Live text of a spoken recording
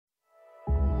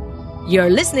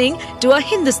You're listening to a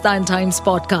Hindustan Times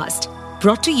podcast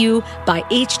brought to you by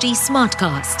HT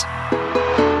Smartcast.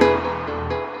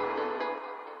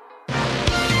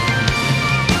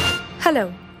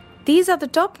 Hello, these are the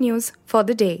top news for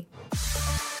the day.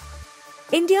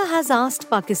 India has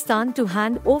asked Pakistan to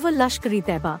hand over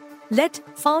Lashkar-e-Taiba-led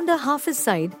founder Hafiz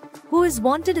Saeed, who is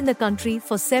wanted in the country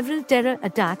for several terror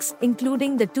attacks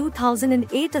including the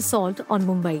 2008 assault on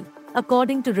Mumbai,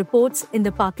 according to reports in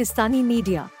the Pakistani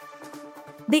media.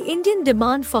 The Indian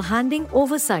demand for handing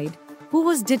over Saeed, who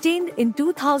was detained in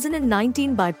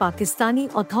 2019 by Pakistani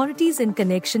authorities in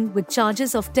connection with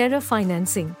charges of terror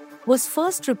financing, was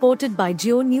first reported by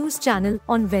Jio News Channel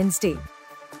on Wednesday.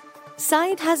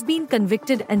 Saeed has been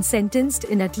convicted and sentenced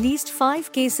in at least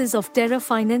 5 cases of terror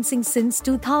financing since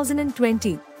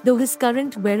 2020, though his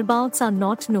current whereabouts are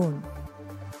not known.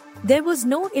 There was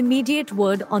no immediate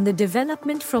word on the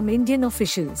development from Indian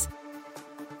officials.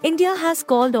 India has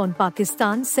called on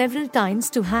Pakistan several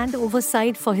times to hand over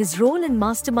Saeed for his role in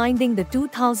masterminding the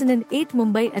 2008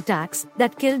 Mumbai attacks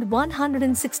that killed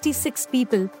 166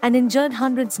 people and injured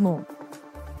hundreds more.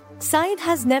 Saeed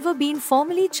has never been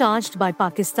formally charged by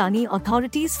Pakistani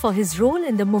authorities for his role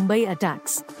in the Mumbai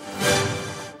attacks.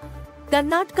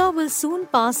 Karnataka will soon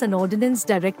pass an ordinance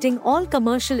directing all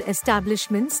commercial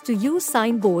establishments to use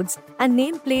signboards and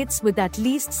nameplates with at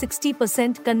least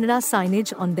 60% Kannada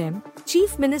signage on them,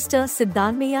 Chief Minister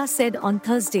Siddaramaiah said on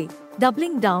Thursday,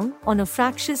 doubling down on a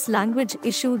fractious language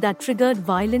issue that triggered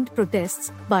violent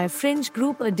protests by a fringe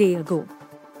group a day ago.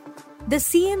 The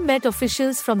CM met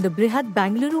officials from the Brihad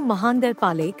Bangalore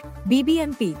Mahandarpalek,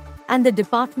 BBMP, and the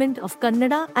Department of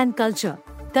Kannada and Culture,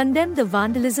 condemned the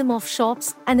vandalism of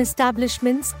shops and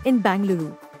establishments in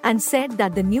Bangalore, and said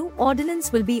that the new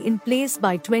ordinance will be in place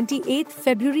by 28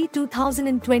 February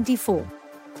 2024.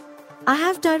 I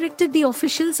have directed the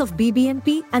officials of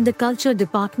BBMP and the Culture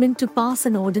Department to pass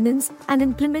an ordinance and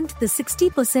implement the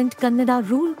 60% Kannada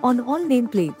rule on all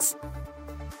nameplates.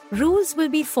 Rules will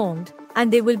be formed, and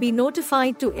they will be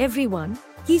notified to everyone,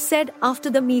 he said after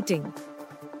the meeting.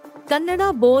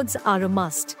 Kannada boards are a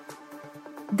must.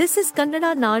 This is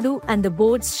Kannada Nadu and the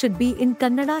boards should be in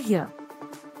Kannada here.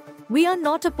 We are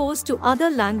not opposed to other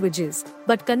languages,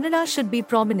 but Kannada should be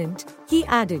prominent, he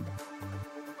added.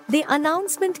 The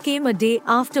announcement came a day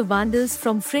after vandals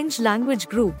from fringe language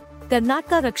group,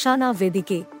 Karnataka Rakshana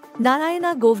Vedike,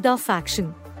 Narayana Govda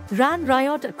faction, ran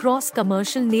riot across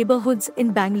commercial neighborhoods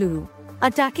in Bangalore,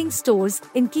 attacking stores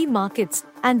in key markets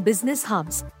and business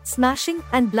hubs, smashing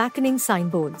and blackening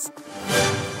signboards.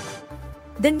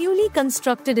 The newly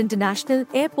constructed international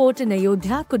airport in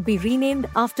Ayodhya could be renamed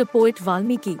after poet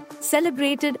Valmiki,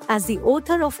 celebrated as the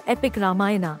author of epic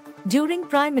Ramayana, during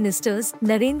Prime Minister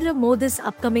Narendra Modi's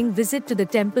upcoming visit to the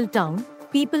temple town,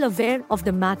 people aware of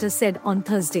the matter said on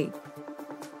Thursday.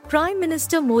 Prime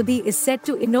Minister Modi is set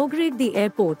to inaugurate the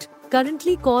airport,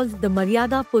 currently called the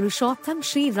Maryada Purushottam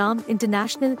Shri Ram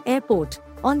International Airport,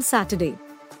 on Saturday.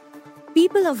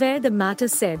 People aware the matter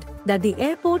said that the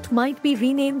airport might be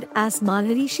renamed as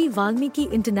Maharishi Valmiki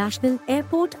International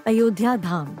Airport, Ayodhya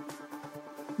Dham.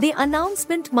 The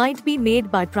announcement might be made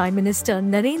by Prime Minister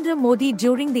Narendra Modi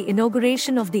during the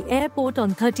inauguration of the airport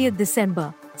on 30th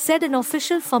December, said an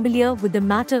official familiar with the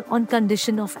matter on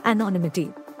condition of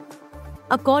anonymity.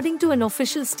 According to an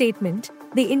official statement,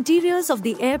 the interiors of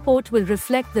the airport will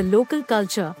reflect the local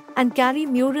culture and carry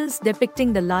murals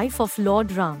depicting the life of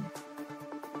Lord Ram.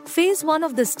 Phase 1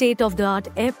 of the state-of-the-art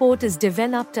airport is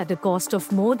developed at a cost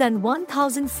of more than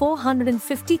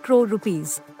 1,450 crore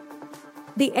rupees.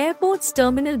 The airport's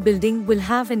terminal building will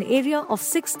have an area of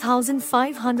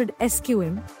 6,500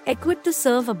 SQM, equipped to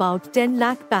serve about 10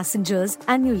 lakh passengers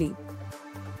annually.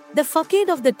 The facade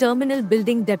of the terminal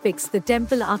building depicts the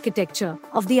temple architecture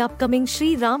of the upcoming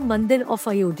Sri Ram Mandir of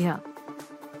Ayodhya.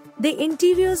 The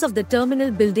interiors of the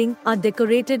terminal building are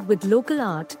decorated with local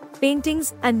art,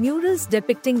 paintings and murals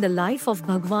depicting the life of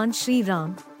Bhagwan Sri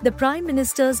Ram, the Prime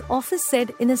Minister's office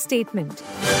said in a statement.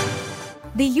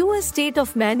 The U.S. state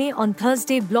of Maine on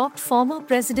Thursday blocked former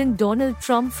President Donald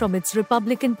Trump from its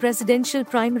Republican presidential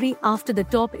primary after the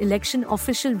top election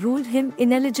official ruled him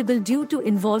ineligible due to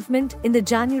involvement in the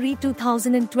January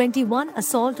 2021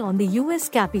 assault on the U.S.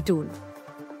 Capitol.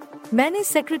 Maine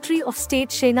Secretary of State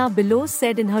Shayna Bellows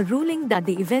said in her ruling that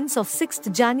the events of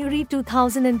 6th January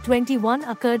 2021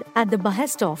 occurred at the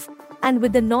behest of, and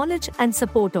with the knowledge and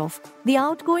support of, the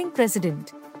outgoing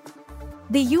president.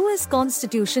 The U.S.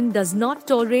 Constitution does not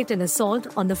tolerate an assault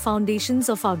on the foundations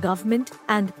of our government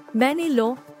and, Maine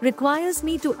law, requires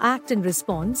me to act in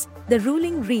response, the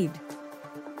ruling read.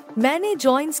 Maine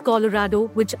joins Colorado,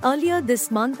 which earlier this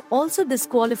month also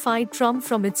disqualified Trump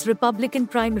from its Republican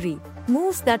primary,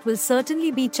 moves that will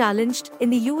certainly be challenged in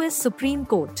the U.S. Supreme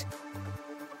Court.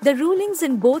 The rulings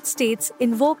in both states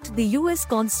invoked the U.S.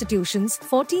 Constitution's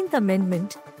 14th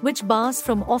Amendment, which bars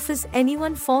from office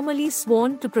anyone formally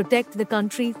sworn to protect the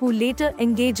country who later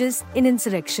engages in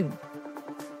insurrection.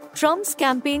 Trump's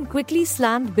campaign quickly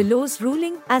slammed Below's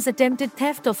ruling as attempted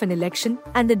theft of an election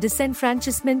and the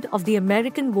disenfranchisement of the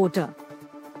American voter.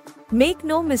 Make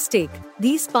no mistake,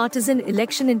 these partisan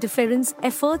election interference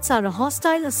efforts are a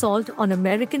hostile assault on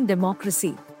American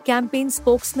democracy, campaign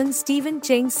spokesman Stephen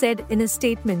Cheng said in a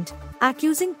statement,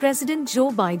 accusing President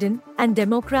Joe Biden and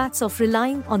Democrats of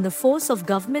relying on the force of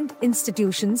government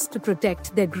institutions to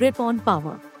protect their grip on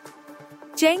power.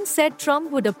 Cheng said Trump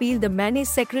would appeal the Maine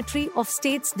Secretary of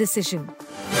State's decision.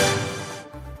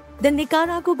 The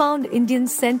Nicaragua-bound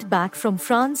Indians sent back from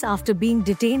France after being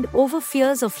detained over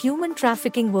fears of human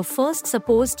trafficking were first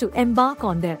supposed to embark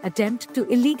on their attempt to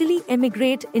illegally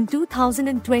emigrate in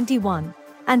 2021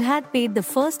 and had paid the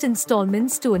first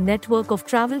installments to a network of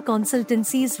travel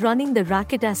consultancies running the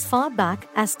racket as far back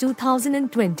as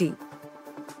 2020.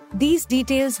 These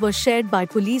details were shared by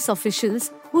police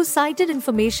officials who cited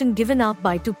information given up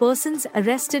by two persons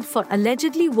arrested for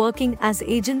allegedly working as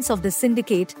agents of the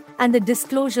syndicate and the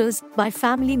disclosures by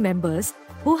family members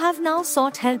who have now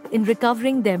sought help in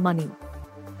recovering their money.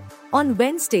 On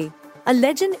Wednesday, a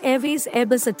Legend Airways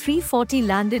Airbus A340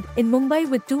 landed in Mumbai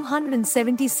with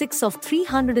 276 of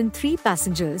 303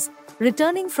 passengers,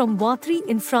 returning from Vatry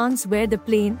in France where the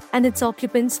plane and its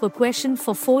occupants were questioned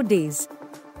for 4 days.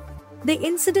 The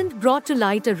incident brought to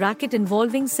light a racket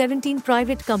involving 17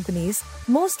 private companies,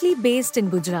 mostly based in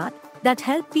Gujarat, that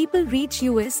help people reach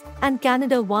US and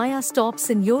Canada via stops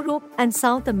in Europe and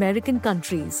South American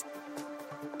countries.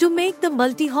 To make the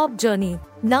multi-hop journey,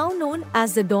 now known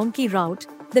as the donkey route,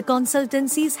 the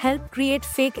consultancies help create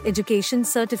fake education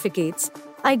certificates,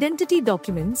 identity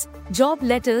documents, job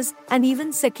letters, and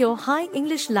even secure high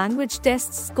English language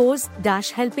test scores,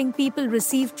 helping people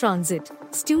receive transit,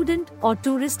 student, or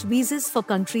tourist visas for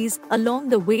countries along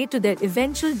the way to their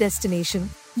eventual destination,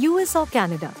 US or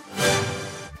Canada.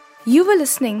 You were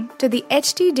listening to the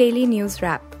HT Daily News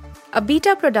Wrap, a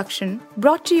beta production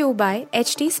brought to you by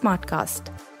HT Smartcast.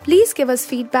 Please give us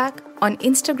feedback on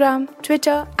Instagram,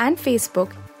 Twitter, and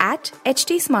Facebook at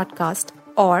HT Smartcast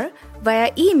or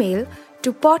via email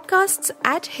to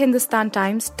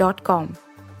podcasts@hindustantimes.com.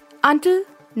 Until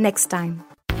next time.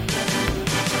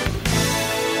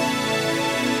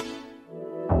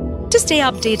 To stay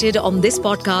updated on this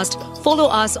podcast, follow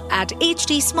us at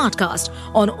HT Smartcast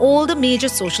on all the major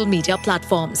social media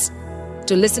platforms.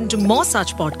 To listen to more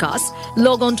such podcasts,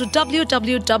 log on to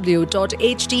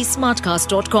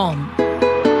www.htsmartcast.com.